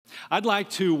I'd like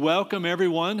to welcome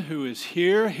everyone who is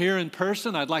here in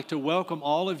person. I'd like to welcome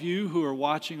all of you who are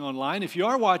watching online. If you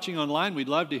are watching online, we'd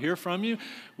love to hear from you.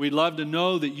 We'd love to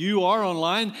know that you are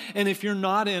online. And if you're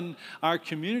not in our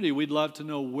community, we'd love to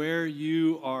know where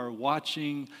you are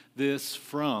watching this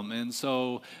from. And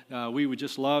so we would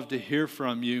just love to hear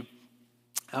from you.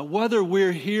 Whether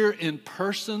we're here in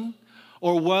person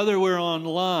or whether we're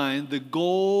online, the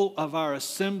goal of our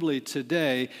assembly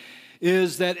today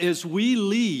is that as we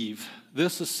leave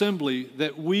this assembly,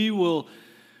 that we will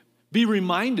be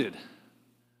reminded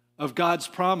of God's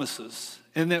promises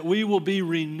and that we will be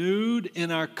renewed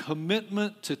in our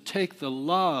commitment to take the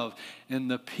love and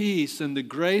the peace and the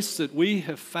grace that we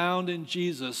have found in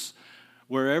Jesus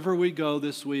wherever we go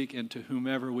this week and to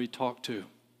whomever we talk to.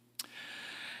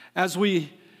 As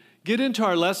we get into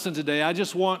our lesson today, I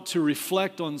just want to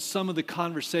reflect on some of the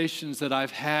conversations that I've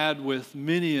had with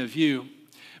many of you.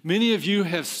 Many of you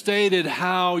have stated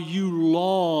how you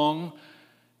long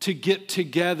to get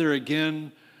together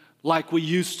again like we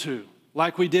used to,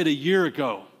 like we did a year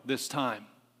ago this time,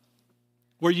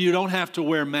 where you don't have to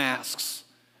wear masks,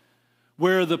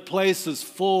 where the place is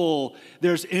full,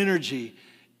 there's energy.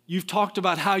 You've talked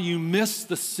about how you miss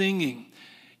the singing.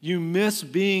 You miss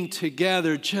being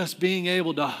together, just being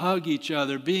able to hug each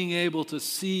other, being able to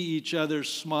see each other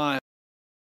smile.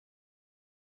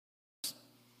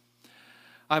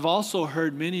 I've also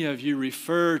heard many of you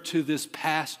refer to this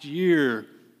past year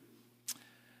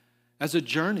as a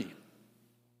journey.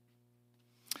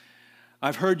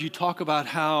 I've heard you talk about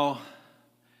how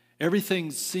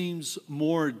everything seems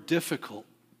more difficult.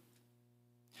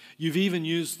 You've even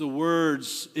used the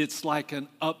words, it's like an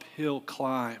uphill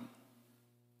climb.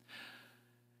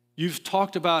 You've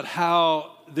talked about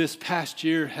how this past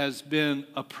year has been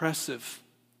oppressive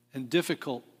and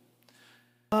difficult.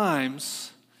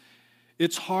 Times,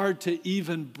 it's hard to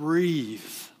even breathe.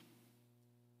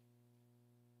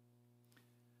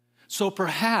 So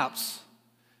perhaps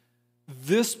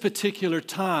this particular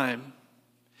time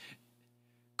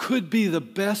could be the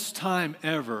best time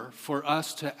ever for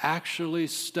us to actually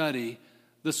study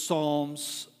the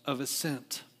Psalms of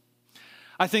Ascent.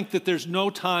 I think that there's no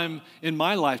time in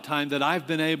my lifetime that I've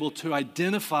been able to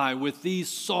identify with these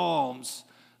Psalms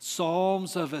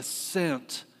of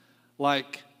Ascent,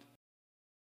 like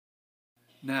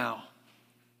now.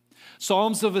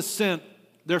 Psalms of Ascent,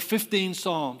 there are 15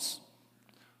 Psalms.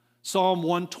 Psalm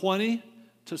 120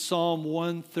 to Psalm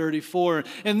 134.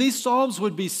 And these Psalms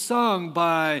would be sung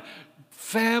by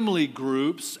family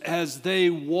groups as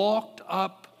they walked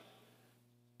up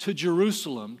to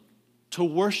Jerusalem to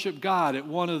worship God at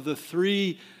one of the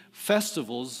 3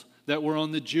 festivals that were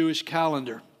on the Jewish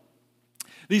calendar.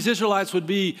 These Israelites would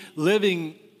be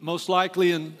living most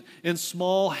likely in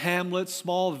small hamlets,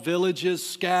 small villages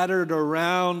scattered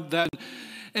around that.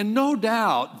 And no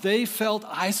doubt they felt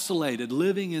isolated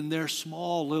living in their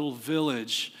small little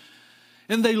village.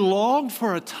 And they longed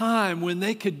for a time when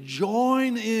they could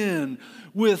join in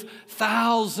with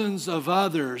thousands of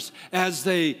others as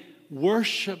they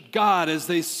worshiped God, as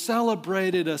they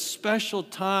celebrated a special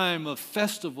time of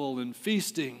festival and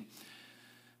feasting.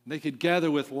 They could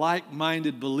gather with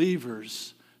like-minded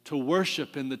believers to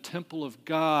worship in the temple of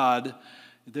God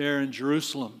there in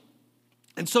Jerusalem.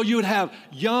 And so you would have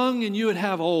young and you would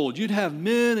have old. You'd have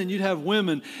men and you'd have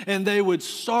women. And they would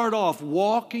start off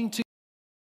walking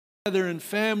together in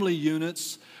family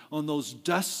units on those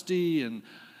dusty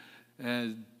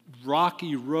and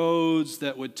rocky roads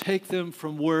that would take them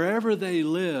from wherever they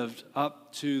lived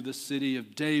up to the city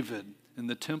of David and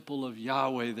the temple of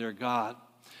Yahweh their God.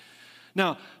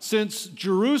 Now, since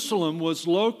Jerusalem was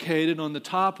located on the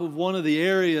top of one of the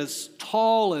area's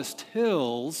tallest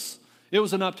hills, it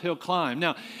was an uphill climb.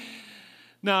 Now,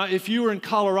 if you were in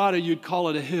Colorado, you'd call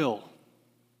it a hill.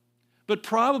 But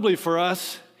probably for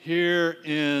us here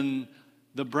in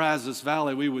the Brazos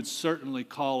Valley, we would certainly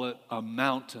call it a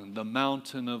mountain, the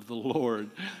mountain of the Lord.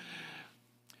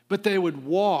 But they would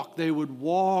walk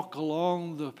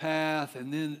along the path,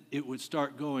 and then it would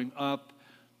start going up.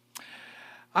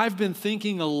 I've been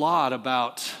thinking a lot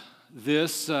about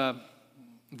this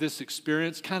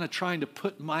experience, kind of trying to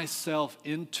put myself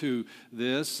into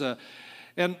this.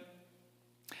 And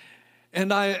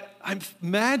I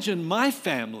imagine my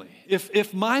family,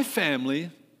 if my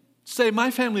family, say my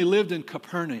family lived in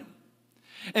Capernaum,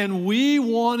 and we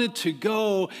wanted to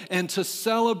go and to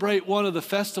celebrate one of the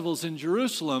festivals in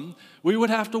Jerusalem, we would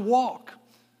have to walk.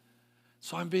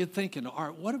 So I'm thinking, all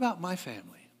right, what about my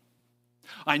family?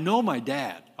 I know my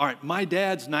dad. All right, my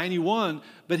dad's 91,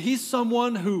 but he's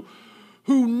someone who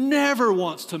never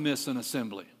wants to miss an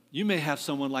assembly. You may have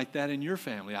someone like that in your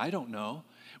family. I don't know.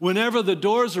 Whenever the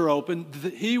doors are open,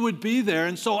 he would be there.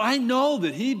 And so I know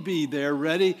that he'd be there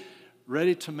ready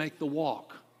to make the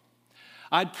walk.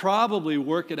 I'd probably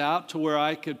work it out to where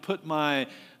I could put my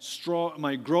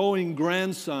growing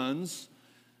grandsons,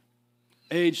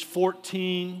 age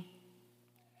 14,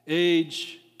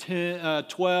 age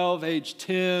 12, age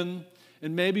 10,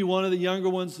 and maybe one of the younger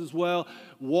ones as well,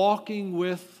 walking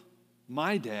with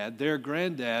my dad, their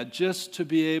granddad, just to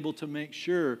be able to make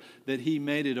sure that he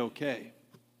made it okay.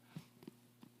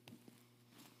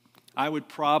 I would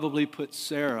probably put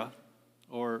Sarah,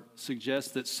 or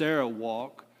suggest that Sarah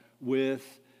walk with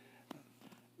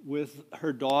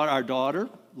her daughter, our daughter,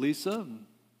 Lisa, and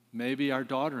maybe our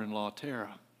daughter-in-law,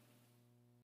 Tara.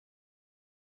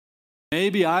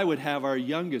 Maybe I would have our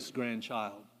youngest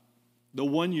grandchild, the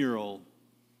 1-year-old,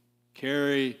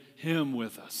 carry him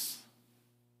with us.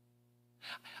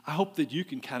 I hope that you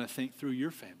can kind of think through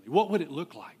your family. What would it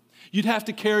look like? You'd have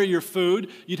to carry your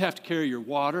food. You'd have to carry your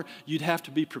water. You'd have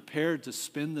to be prepared to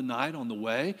spend the night on the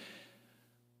way.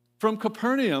 From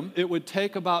Capernaum, it would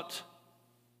take about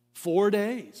 4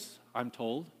 days, I'm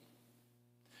told.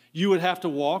 You would have to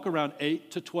walk around 8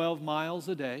 to 12 miles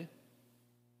a day.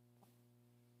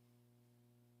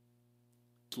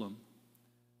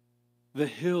 The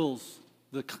hills,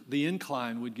 the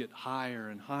incline would get higher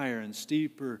and higher and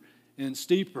steeper and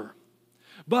steeper.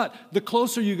 But the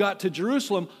closer you got to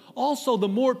Jerusalem, also the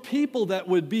more people that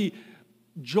would be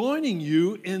joining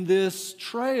you in this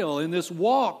trail, in this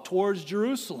walk towards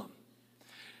Jerusalem.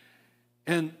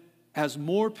 And as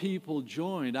more people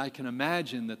joined, I can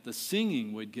imagine that the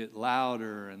singing would get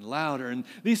louder and louder. And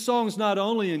these songs not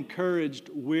only encouraged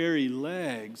weary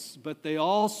legs, but they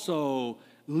also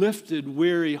lifted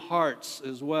weary hearts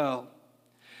as well.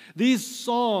 These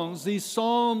songs, these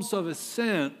psalms of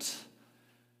ascent,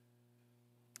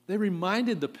 they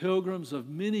reminded the pilgrims of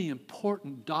many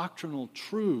important doctrinal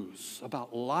truths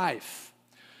about life,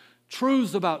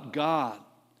 truths about God,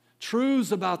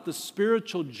 truths about the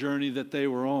spiritual journey that they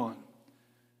were on,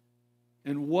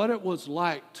 and what it was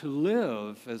like to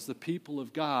live as the people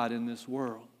of God in this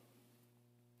world.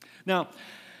 Now,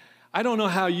 I don't know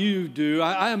how you do.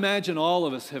 I imagine all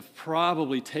of us have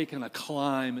probably taken a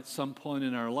climb at some point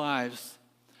in our lives.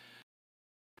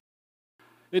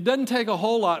 It doesn't take a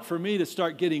whole lot for me to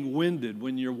start getting winded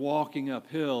when you're walking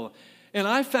uphill. And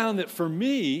I found that for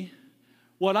me,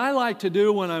 what I like to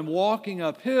do when I'm walking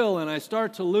uphill and I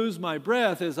start to lose my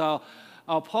breath is I'll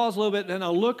pause a little bit and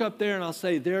I'll look up there and I'll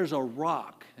say, there's a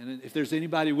rock. And if there's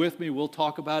anybody with me, we'll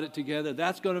talk about it together.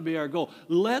 That's going to be our goal.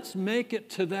 Let's make it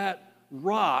to that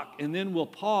rock, and then we'll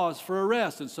pause for a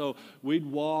rest. And so we'd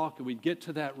walk, and we'd get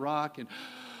to that rock, and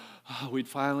we'd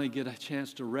finally get a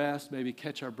chance to rest, maybe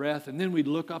catch our breath, and then we'd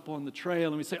look up on the trail,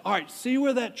 and we'd say, all right, see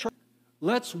where that trail,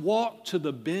 let's walk to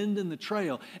the bend in the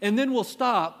trail, and then we'll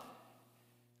stop,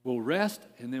 we'll rest,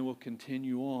 and then we'll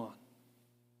continue on.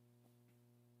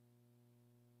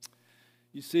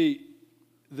 You see,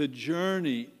 the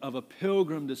journey of a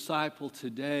pilgrim disciple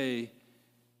today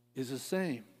is the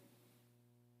same.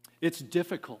 It's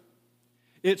difficult.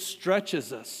 It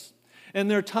stretches us.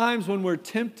 And there are times when we're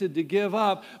tempted to give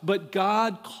up, but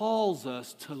God calls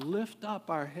us to lift up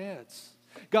our heads.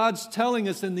 God's telling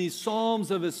us in these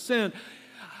Psalms of Ascent,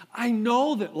 I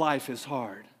know that life is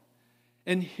hard.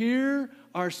 And here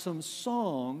are some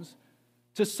songs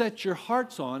to set your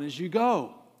hearts on as you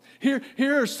go. Here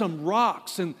are some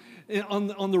rocks on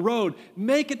the road.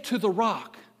 Make it to the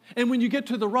rock. And when you get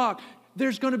to the rock,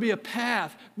 there's going to be a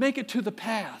path. Make it to the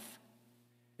path.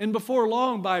 And before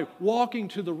long, by walking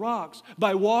to the rocks,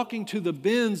 by walking to the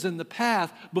bends in the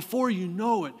path, before you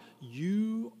know it,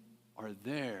 you are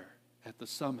there at the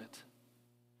summit.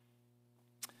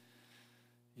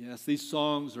 Yes, these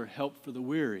songs are help for the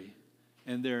weary,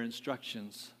 and they're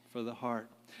instructions for the heart.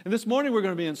 And this morning we're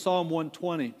going to be in Psalm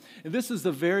 120. And this is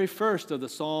the very first of the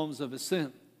Psalms of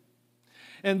Ascent.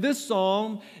 And this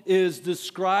psalm is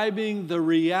describing the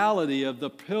reality of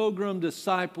the pilgrim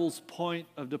disciples' point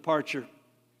of departure.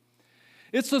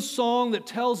 It's a song that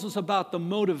tells us about the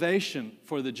motivation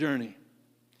for the journey.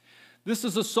 This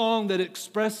is a song that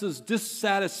expresses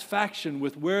dissatisfaction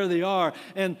with where they are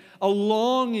and a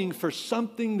longing for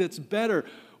something that's better,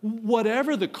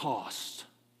 whatever the cost.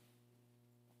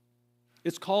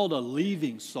 It's called a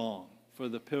leaving song for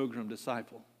the pilgrim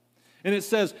disciple. And it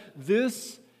says,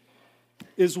 this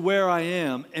is where I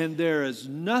am, and there is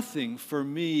nothing for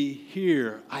me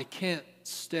here. I can't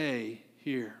stay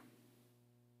here.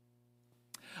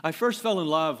 I first fell in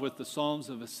love with the Psalms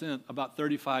of Ascent about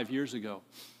 35 years ago.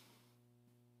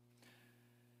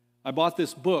 I bought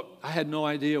this book. I had no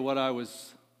idea what I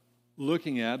was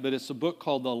looking at, but it's a book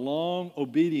called The Long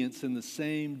Obedience in the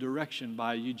Same Direction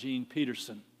by Eugene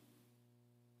Peterson.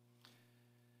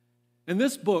 And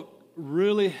this book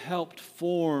really helped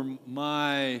form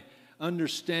my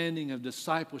understanding of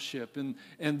discipleship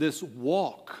and this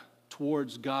walk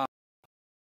towards God,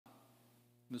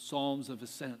 the Psalms of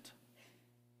Ascent.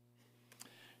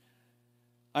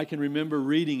 I can remember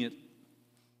reading it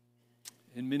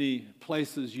in many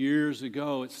places years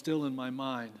ago. It's still in my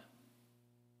mind.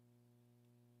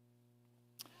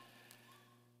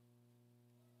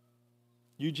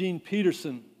 Eugene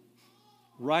Peterson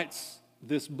writes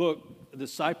this book,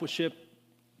 Discipleship.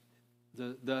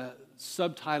 The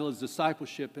subtitle is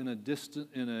Discipleship in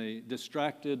a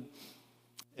Distracted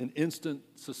and Instant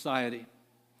Society.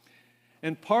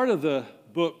 And part of the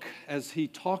book, as he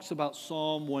talks about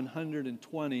Psalm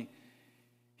 120,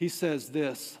 he says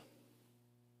this: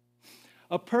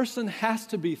 a person has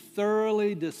to be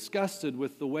thoroughly disgusted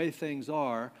with the way things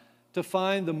are to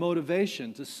find the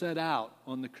motivation to set out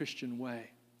on the Christian way.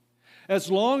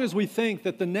 As long as we think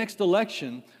that the next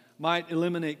election might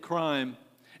eliminate crime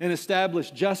and establish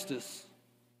justice,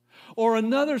 or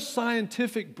another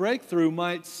scientific breakthrough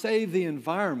might save the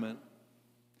environment,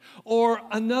 or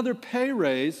another pay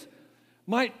raise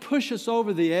might push us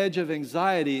over the edge of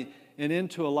anxiety and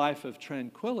into a life of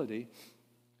tranquility,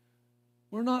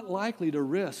 we're not likely to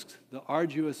risk the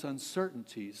arduous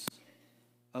uncertainties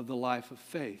of the life of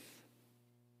faith.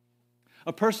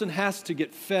 A person has to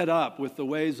get fed up with the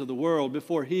ways of the world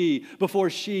before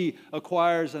she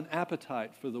acquires an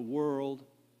appetite for the world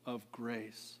of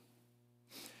grace.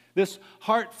 This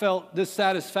heartfelt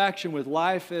dissatisfaction with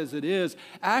life as it is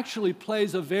actually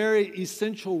plays a very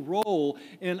essential role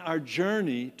in our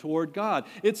journey toward God.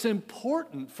 It's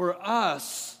important for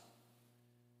us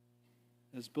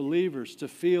as believers to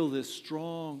feel this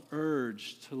strong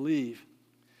urge to leave.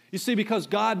 You see, because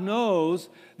God knows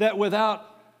that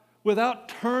without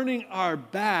turning our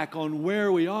back on where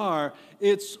we are,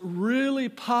 it's really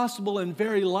possible and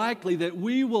very likely that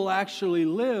we will actually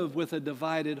live with a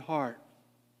divided heart.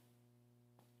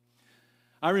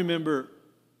 I remember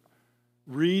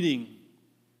reading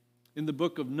in the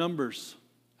book of Numbers.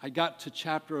 I got to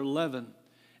chapter 11,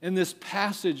 and this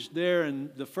passage there in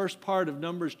the first part of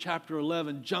Numbers chapter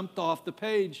 11 jumped off the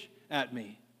page at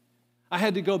me. I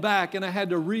had to go back and I had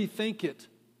to rethink it.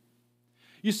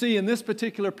 You see, in this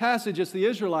particular passage, it's the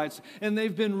Israelites, and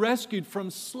they've been rescued from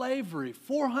slavery,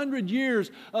 400 years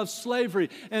of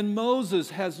slavery, and Moses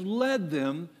has led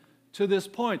them to this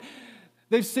point.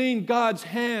 They've seen God's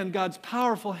hand, God's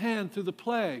powerful hand through the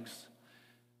plagues.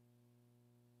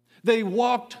 They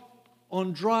walked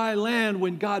on dry land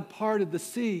when God parted the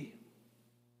sea.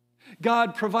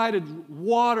 God provided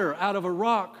water out of a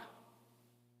rock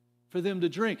for them to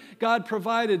drink. God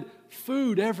provided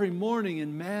food every morning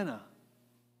in manna.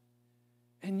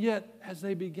 And yet, as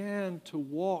they began to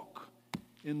walk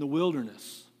in the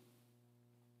wilderness,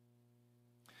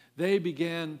 they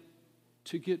began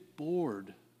to get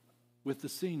bored with the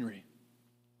scenery.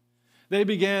 They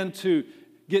began to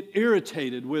get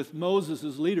irritated with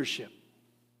Moses' leadership.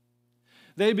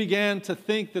 They began to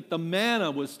think that the manna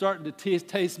was starting to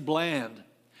taste bland.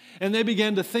 And they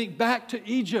began to think back to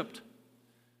Egypt,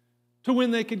 to when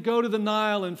they could go to the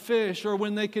Nile and fish, or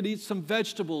when they could eat some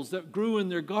vegetables that grew in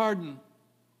their garden.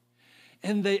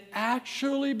 And they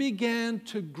actually began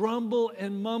to grumble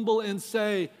and mumble and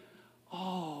say,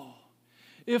 "Oh,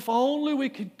 if only we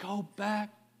could go back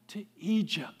to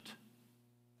Egypt."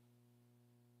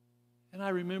 And I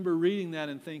remember reading that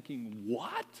and thinking,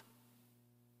 what?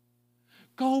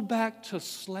 Go back to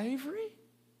slavery?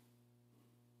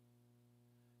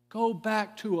 Go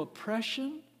back to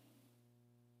oppression?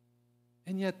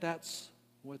 And yet that's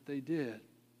what they did.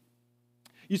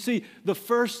 You see, the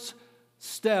first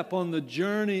step on the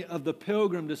journey of the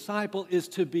pilgrim disciple is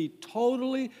to be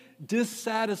totally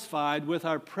dissatisfied with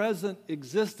our present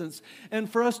existence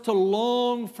and for us to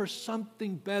long for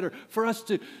something better, for us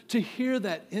to hear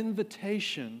that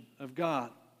invitation of God.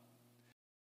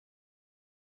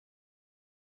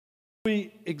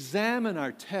 We examine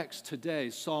our text today,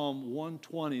 Psalm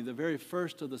 120, the very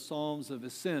first of the Psalms of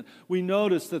Ascent. We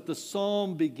notice that the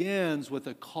psalm begins with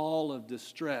a call of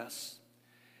distress,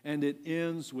 and it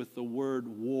ends with the word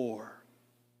war.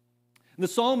 And the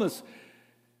psalmist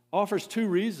offers two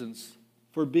reasons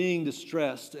for being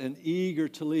distressed and eager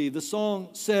to leave. The song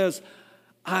says,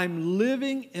 "I'm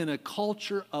living in a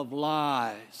culture of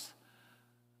lies.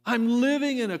 I'm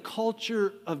living in a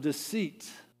culture of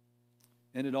deceit."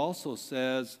 And it also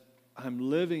says, "I'm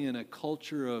living in a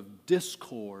culture of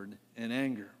discord and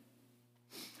anger."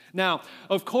 Now,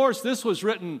 of course, this was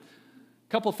written a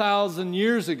couple thousand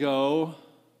years ago,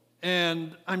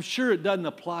 And I'm sure it doesn't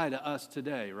apply to us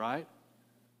today, right?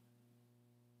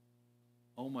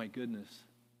 Oh my goodness.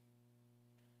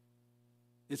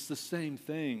 It's the same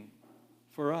thing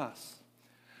for us.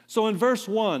 So in verse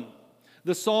 1,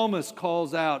 the psalmist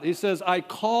calls out. He says, I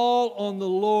call on the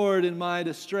Lord in my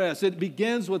distress. It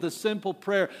begins with a simple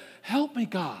prayer. Help me,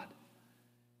 God.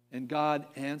 And God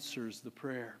answers the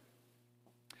prayer.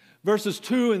 Verses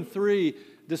 2 and 3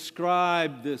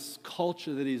 describe this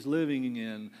culture that he's living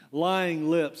in, lying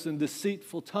lips and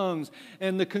deceitful tongues.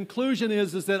 And the conclusion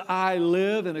is that I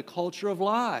live in a culture of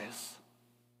lies.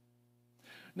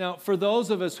 Now, for those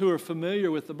of us who are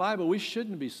familiar with the Bible, we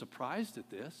shouldn't be surprised at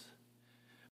this,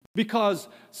 because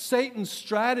Satan's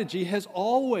strategy has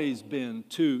always been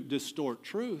to distort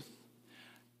truth.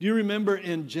 Do you remember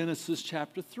in Genesis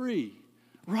chapter 3,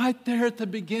 right there at the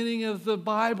beginning of the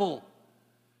Bible,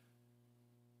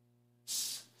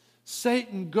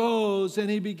 Satan goes and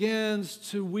he begins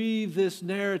to weave this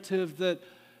narrative that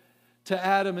to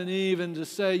Adam and Eve and to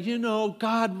say, you know,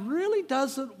 God really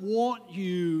doesn't want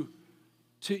you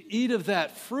to eat of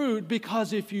that fruit,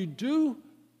 because if you do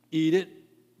eat it,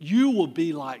 you will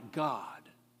be like God.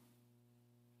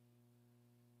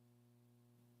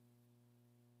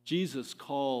 Jesus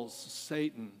calls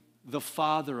Satan the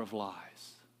father of lies.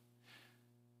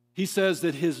 He says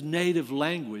that his native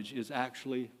language is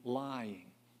actually lying.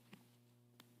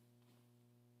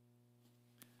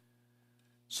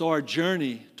 So our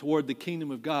journey toward the kingdom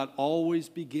of God always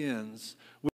begins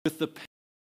with the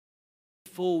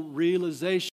painful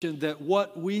realization that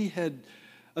what we had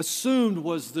assumed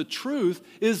was the truth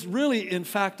is really, in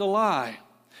fact, a lie.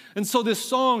 And so this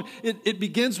song, it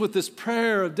begins with this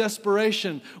prayer of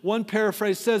desperation. One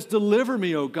paraphrase says, deliver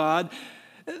me, O God.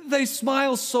 They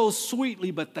smile so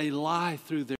sweetly, but they lie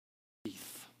through their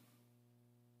teeth.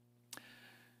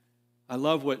 I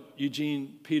love what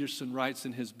Eugene Peterson writes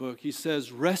in his book. He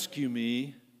says, rescue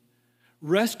me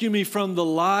from the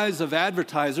lies of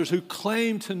advertisers who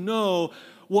claim to know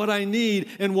what I need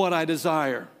and what I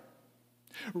desire.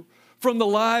 From the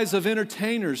lies of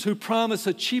entertainers who promise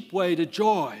a cheap way to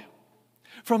joy.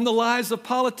 From the lies of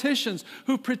politicians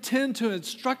who pretend to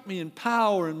instruct me in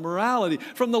power and morality.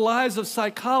 From the lies of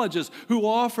psychologists who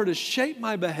offer to shape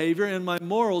my behavior and my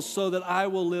morals so that I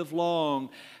will live long,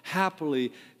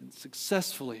 happily, and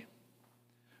successfully.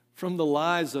 From the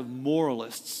lies of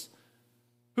moralists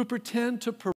who pretend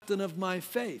to protect of my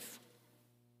faith.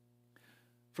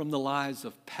 From the lies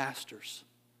of pastors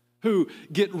who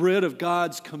get rid of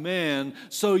God's command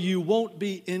so you won't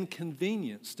be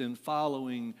inconvenienced in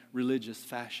following religious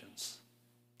fashions.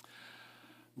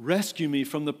 Rescue me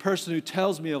from the person who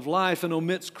tells me of life and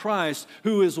omits Christ,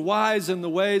 who is wise in the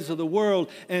ways of the world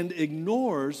and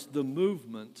ignores the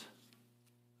movement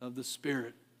of the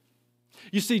Spirit.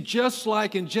 You see, just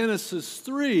like in Genesis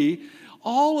 3,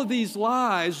 all of these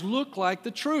lies look like the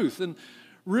truth, and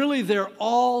really they're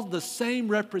all the same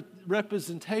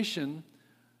representation.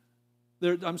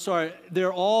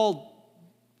 They're all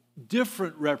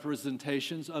different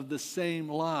representations of the same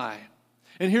lie.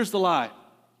 And here's the lie.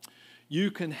 You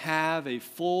can have a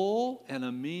full and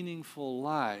a meaningful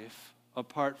life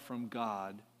apart from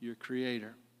God, your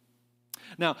Creator.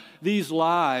 Now, these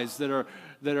lies that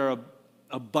are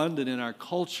abundant in our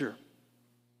culture,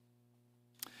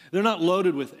 they're not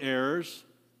loaded with errors.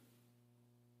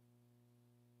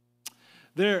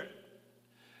 They're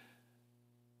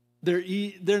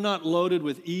not loaded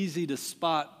with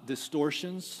easy-to-spot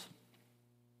distortions.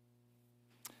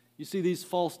 You see, these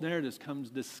false narratives come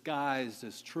disguised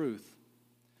as truth.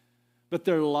 But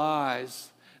they're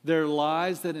lies. They're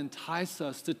lies that entice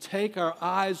us to take our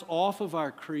eyes off of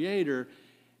our Creator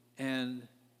and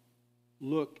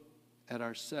look at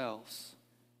ourselves.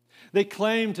 They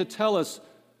claim to tell us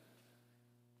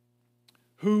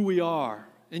who we are,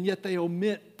 and yet they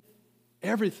omit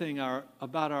everything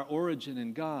about our origin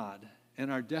in God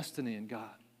and our destiny in God.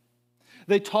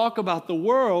 They talk about the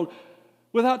world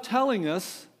without telling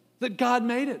us that God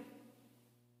made it.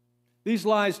 These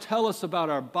lies tell us about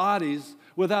our bodies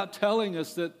without telling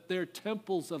us that they're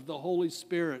temples of the Holy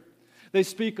Spirit. They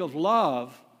speak of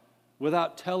love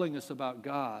without telling us about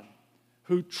God,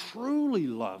 who truly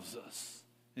loves us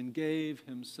and gave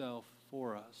Himself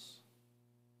for us.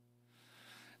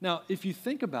 Now, if you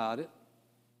think about it,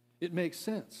 it makes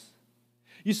sense.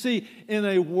 You see, in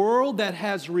a world that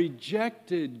has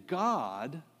rejected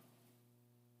God,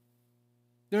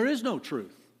 there is no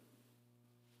truth.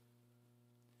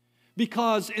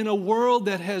 Because in a world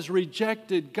that has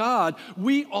rejected God,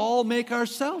 we all make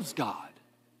ourselves God.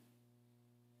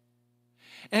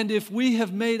 And if we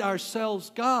have made ourselves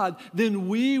God, then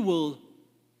we will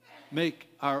make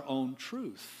our own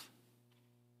truth.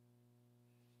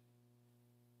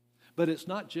 But it's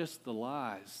not just the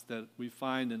lies that we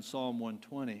find in Psalm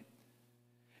 120.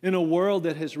 In a world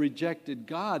that has rejected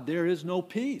God, there is no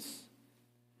peace.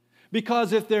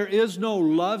 Because if there is no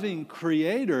loving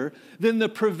Creator, then the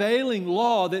prevailing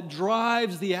law that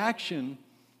drives the action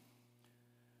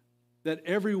that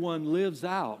everyone lives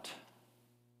out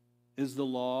is the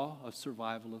law of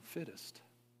survival of the fittest.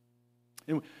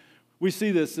 And we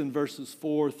see this in verses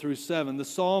 4 through 7. The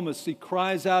psalmist, he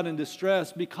cries out in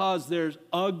distress because there's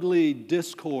ugly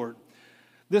discord.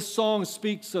 This song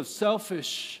speaks of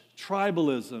selfish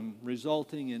tribalism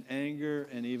resulting in anger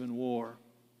and even war.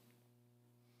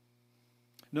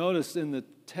 Notice in the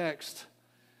text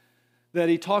that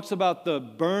he talks about the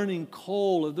burning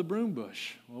coal of the broom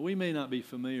bush. Well, we may not be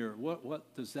familiar.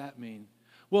 What does that mean?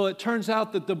 Well, it turns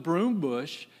out that the broom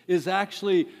bush is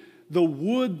actually the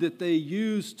wood that they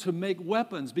used to make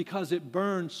weapons because it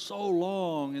burned so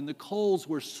long and the coals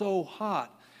were so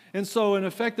hot. And so, in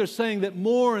effect, they're saying that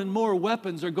more and more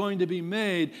weapons are going to be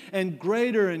made and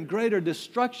greater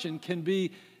destruction can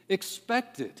be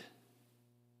expected.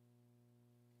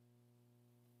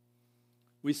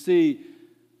 We see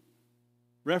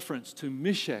reference to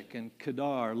Meshech and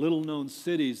Kedar, little-known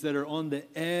cities that are on the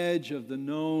edge of the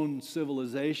known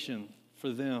civilization for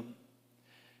them.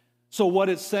 So what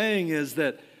it's saying is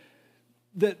that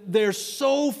they're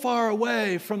so far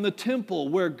away from the temple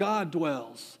where God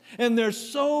dwells, and they're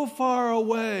so far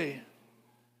away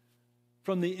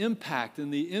from the impact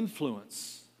and the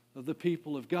influence of the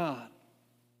people of God.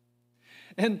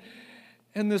 And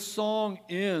this song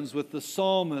ends with the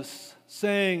psalmist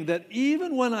saying that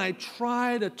even when I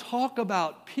try to talk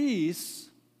about peace,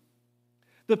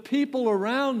 the people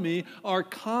around me are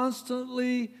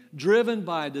constantly driven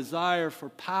by a desire for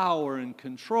power and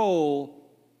control,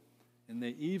 and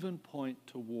they even point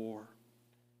to war.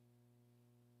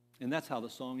 And that's how the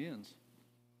song ends.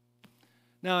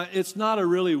 Now, it's not a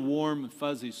really warm and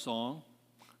fuzzy song.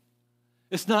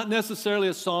 It's not necessarily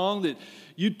a song that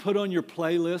you'd put on your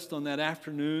playlist on that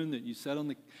afternoon that you sat on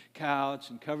the couch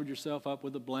and covered yourself up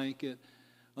with a blanket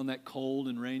on that cold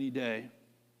and rainy day.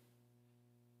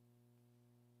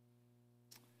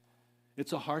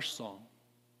 It's a harsh song.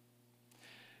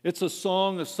 It's a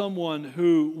song of someone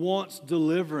who wants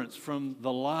deliverance from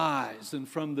the lies and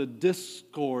from the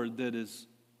discord that is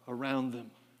around them.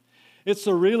 It's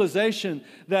a realization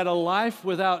that a life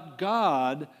without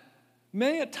God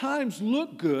may at times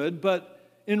look good,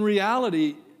 but in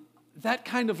reality, that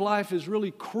kind of life is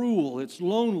really cruel, it's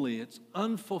lonely, it's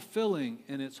unfulfilling,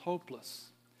 and it's hopeless.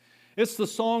 It's the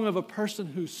song of a person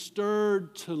who's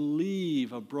stirred to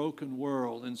leave a broken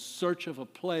world in search of a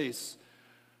place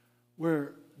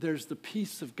where there's the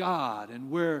peace of God and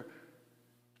where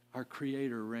our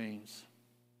Creator reigns.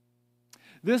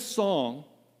 This song,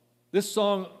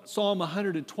 Psalm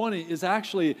 120, is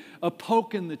actually a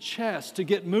poke in the chest to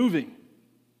get moving.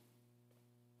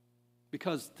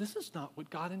 Because this is not what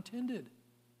God intended.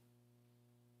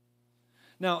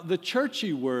 Now, the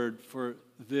churchy word for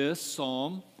this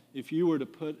psalm, if you were to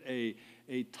put a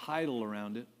title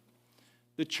around it,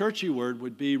 the churchy word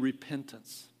would be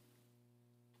repentance.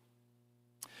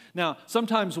 Now,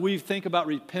 sometimes we think about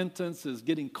repentance as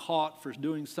getting caught for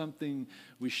doing something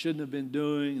we shouldn't have been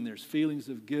doing, and there's feelings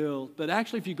of guilt. But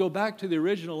actually, if you go back to the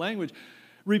original language,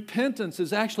 repentance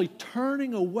is actually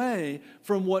turning away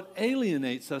from what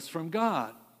alienates us from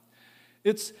God.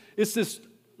 It's this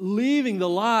leaving the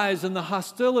lies and the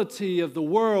hostility of the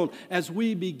world as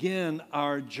we begin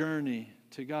our journey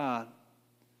to God.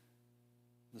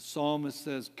 The psalmist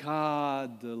says,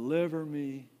 God, deliver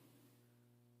me.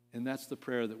 And that's the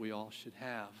prayer that we all should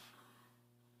have.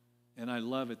 And I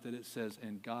love it that it says,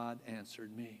 and God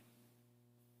answered me.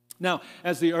 Now,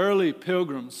 as the early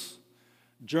pilgrims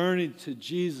journeyed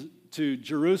to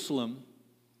Jerusalem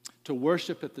to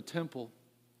worship at the temple,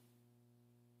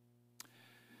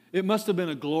 it must have been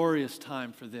a glorious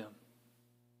time for them.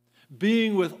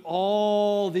 Being with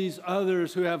all these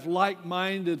others who have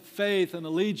like-minded faith and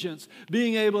allegiance,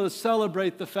 being able to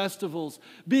celebrate the festivals,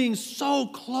 being so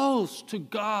close to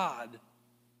God.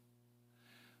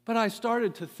 But I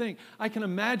started to think, I can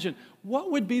imagine,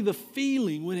 what would be the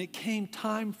feeling when it came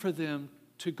time for them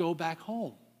to go back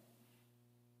home?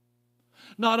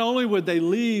 Not only would they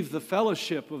leave the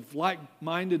fellowship of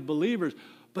like-minded believers,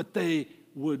 but they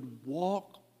would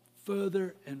walk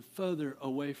further and further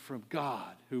away from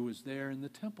God who was there in the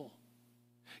temple.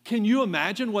 Can you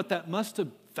imagine what that must have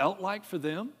felt like for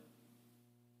them?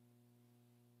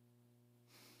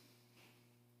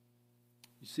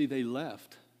 You see, they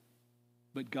left,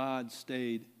 but God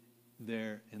stayed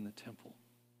there in the temple.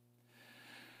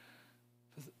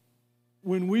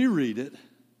 When we read it,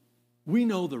 we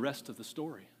know the rest of the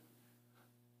story.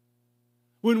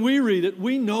 When we read it,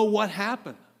 we know what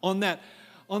happened on that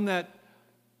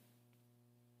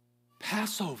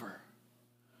Passover,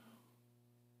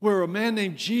 where a man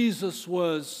named Jesus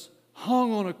was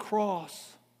hung on a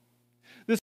cross.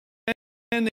 This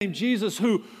man named Jesus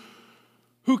who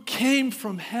came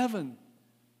from heaven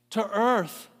to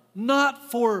earth,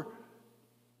 not for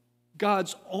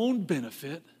God's own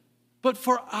benefit, but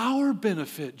for our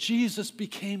benefit. Jesus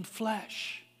became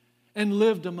flesh and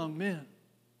lived among men.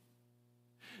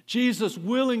 Jesus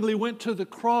willingly went to the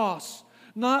cross,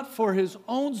 not for his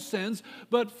own sins,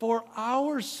 but for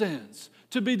our sins,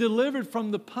 to be delivered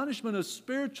from the punishment of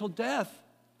spiritual death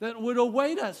that would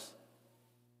await us.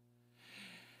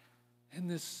 And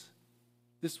this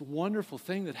wonderful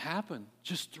thing that happened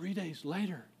just 3 days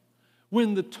later,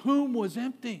 when the tomb was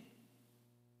empty,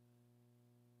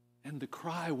 and the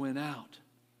cry went out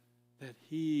that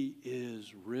he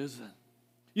is risen.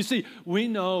 You see, we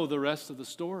know the rest of the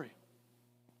story.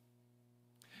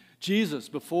 Jesus,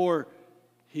 before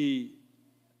he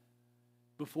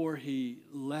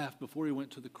left, before he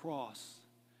went to the cross,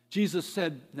 Jesus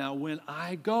said, now when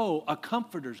I go, a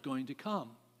comforter's going to come.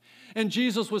 And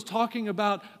Jesus was talking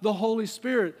about the Holy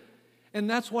Spirit. And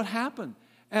that's what happened.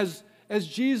 As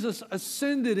Jesus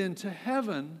ascended into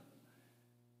heaven,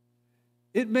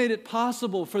 it made it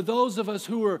possible for those of us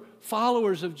who are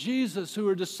followers of Jesus, who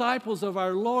are disciples of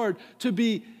our Lord, to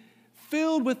be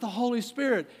filled with the Holy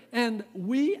Spirit. And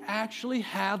we actually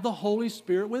have the Holy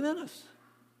Spirit within us.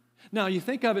 Now, you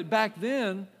think of it, back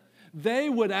then, they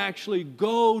would actually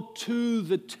go to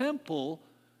the temple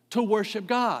to worship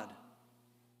God,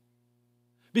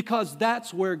 because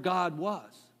that's where God was.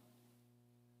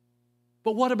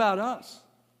 But what about us?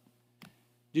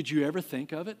 Did you ever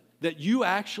think of it? That you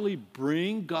actually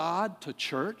bring God to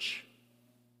church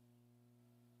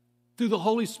through the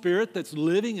Holy Spirit that's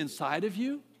living inside of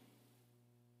you?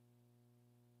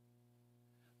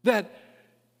 That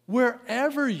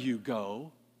wherever you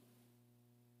go,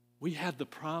 we have the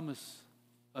promise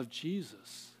of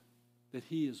Jesus that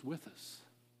he is with us.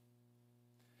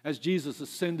 As Jesus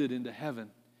ascended into heaven,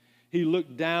 he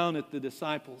looked down at the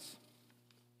disciples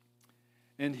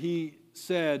and he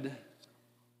said,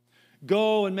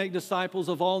 go and make disciples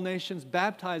of all nations,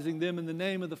 baptizing them in the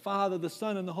name of the Father, the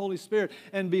Son, and the Holy Spirit.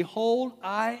 And behold,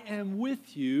 I am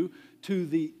with you to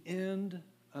the end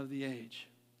of the age.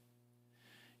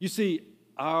 You see,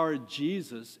 our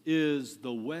Jesus is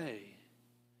the way.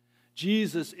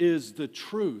 Jesus is the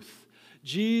truth.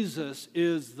 Jesus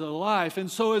is the life.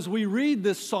 And so as we read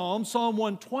this psalm, Psalm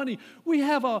 120, we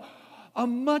have a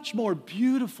much more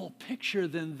beautiful picture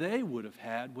than they would have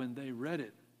had when they read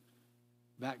it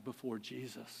back before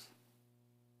Jesus.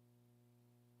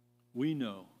 We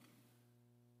know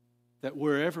that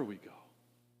wherever we go,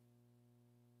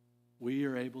 we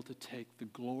are able to take the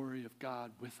glory of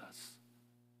God with us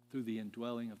through the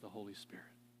indwelling of the Holy Spirit.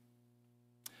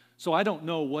 So I don't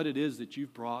know what it is that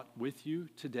you've brought with you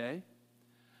today.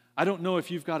 I don't know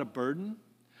if you've got a burden.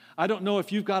 I don't know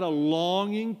if you've got a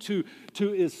longing to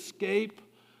escape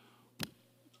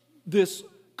this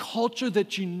culture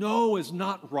that you know is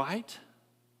not right.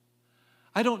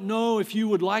 I don't know if you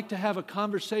would like to have a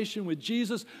conversation with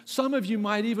Jesus. Some of you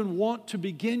might even want to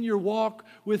begin your walk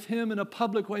with him in a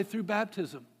public way through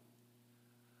baptism.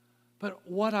 But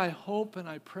what I hope and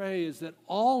I pray is that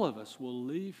all of us will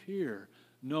leave here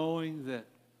knowing that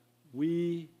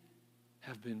we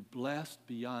have been blessed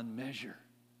beyond measure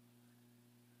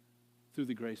through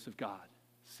the grace of God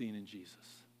seen in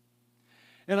Jesus.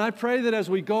 And I pray that as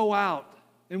we go out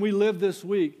and we live this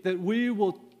week, that we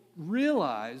will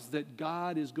realize that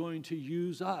God is going to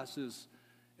use us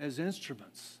as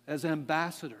instruments, as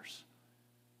ambassadors,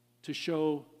 to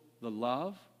show the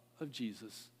love of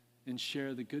Jesus and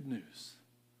share the good news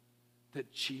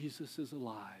that Jesus is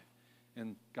alive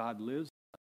and God lives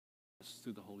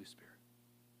through the Holy Spirit.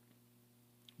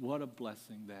 What a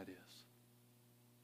blessing that is.